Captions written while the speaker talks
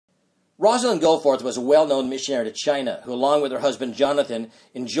Rosalind Goforth was a well-known missionary to China who, along with her husband Jonathan,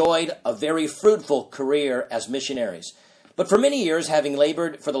 enjoyed a very fruitful career as missionaries. But for many years, having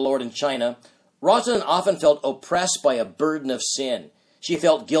labored for the Lord in China, Rosalind often felt oppressed by a burden of sin. She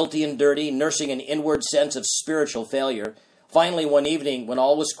felt guilty and dirty, nursing an inward sense of spiritual failure. Finally, one evening, when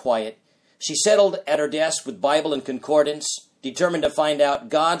all was quiet, she settled at her desk with Bible and Concordance, determined to find out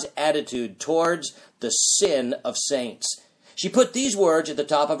God's attitude towards the sin of saints. She put these words at the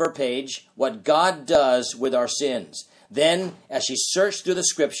top of her page, what God does with our sins. Then, as she searched through the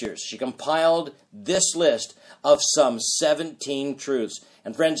scriptures, she compiled this list of some 17 truths.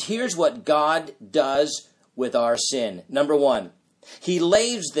 And friends, here's what God does with our sin. Number 1, He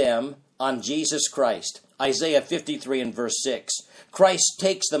lays them on Jesus Christ. Isaiah 53 and verse 6. Christ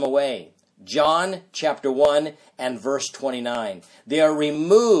takes them away. John chapter 1 and verse 29. They are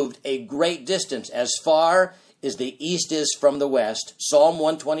removed a great distance, as far as the east is from the west. Psalm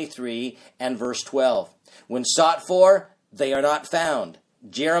 123 and verse 12. When sought for, they are not found.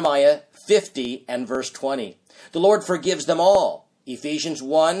 Jeremiah 50 and verse 20. The Lord forgives them all. Ephesians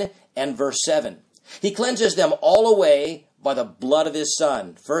 1 and verse 7. He cleanses them all away by the blood of His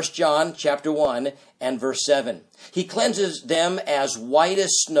Son. 1 John chapter 1 and verse 7. He cleanses them as white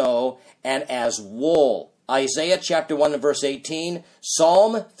as snow and as wool. Isaiah chapter 1 and verse 18.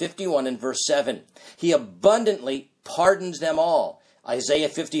 Psalm 51 and verse 7. He abundantly pardons them all. Isaiah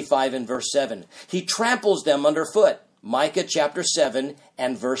 55 and verse 7. He tramples them underfoot. Micah chapter 7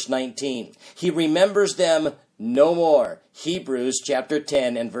 and verse 19. He remembers them no more. Hebrews chapter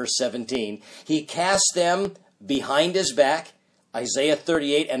 10 and verse 17. He casts them behind His back. Isaiah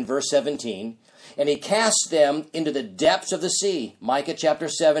 38 and verse 17. And He casts them into the depths of the sea. Micah chapter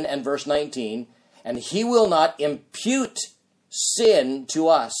 7 and verse 19. And He will not impute sin to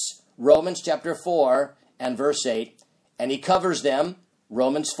us. Romans chapter 4 and verse 8. And He covers them.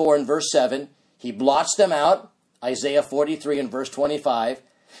 Romans 4 and verse 7. He blots them out. Isaiah 43 and verse 25.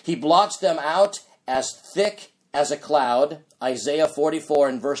 He blots them out as thick as a cloud. Isaiah 44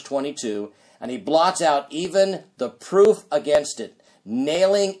 and verse 22. And He blots out even the proof against it,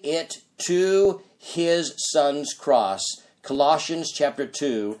 nailing it to His Son's cross. Colossians chapter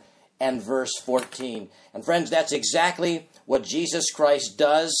 2 and verse 14. And friends, that's exactly what Jesus Christ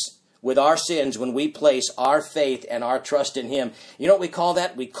does with our sins when we place our faith and our trust in Him. You know what we call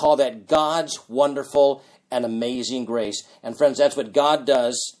that? We call that God's wonderful and amazing grace. And friends, that's what God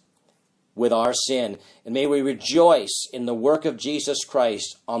does with our sin. And may we rejoice in the work of Jesus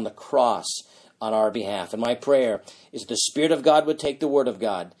Christ on the cross on our behalf. And my prayer is the Spirit of God would take the Word of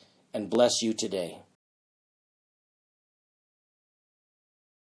God and bless you today.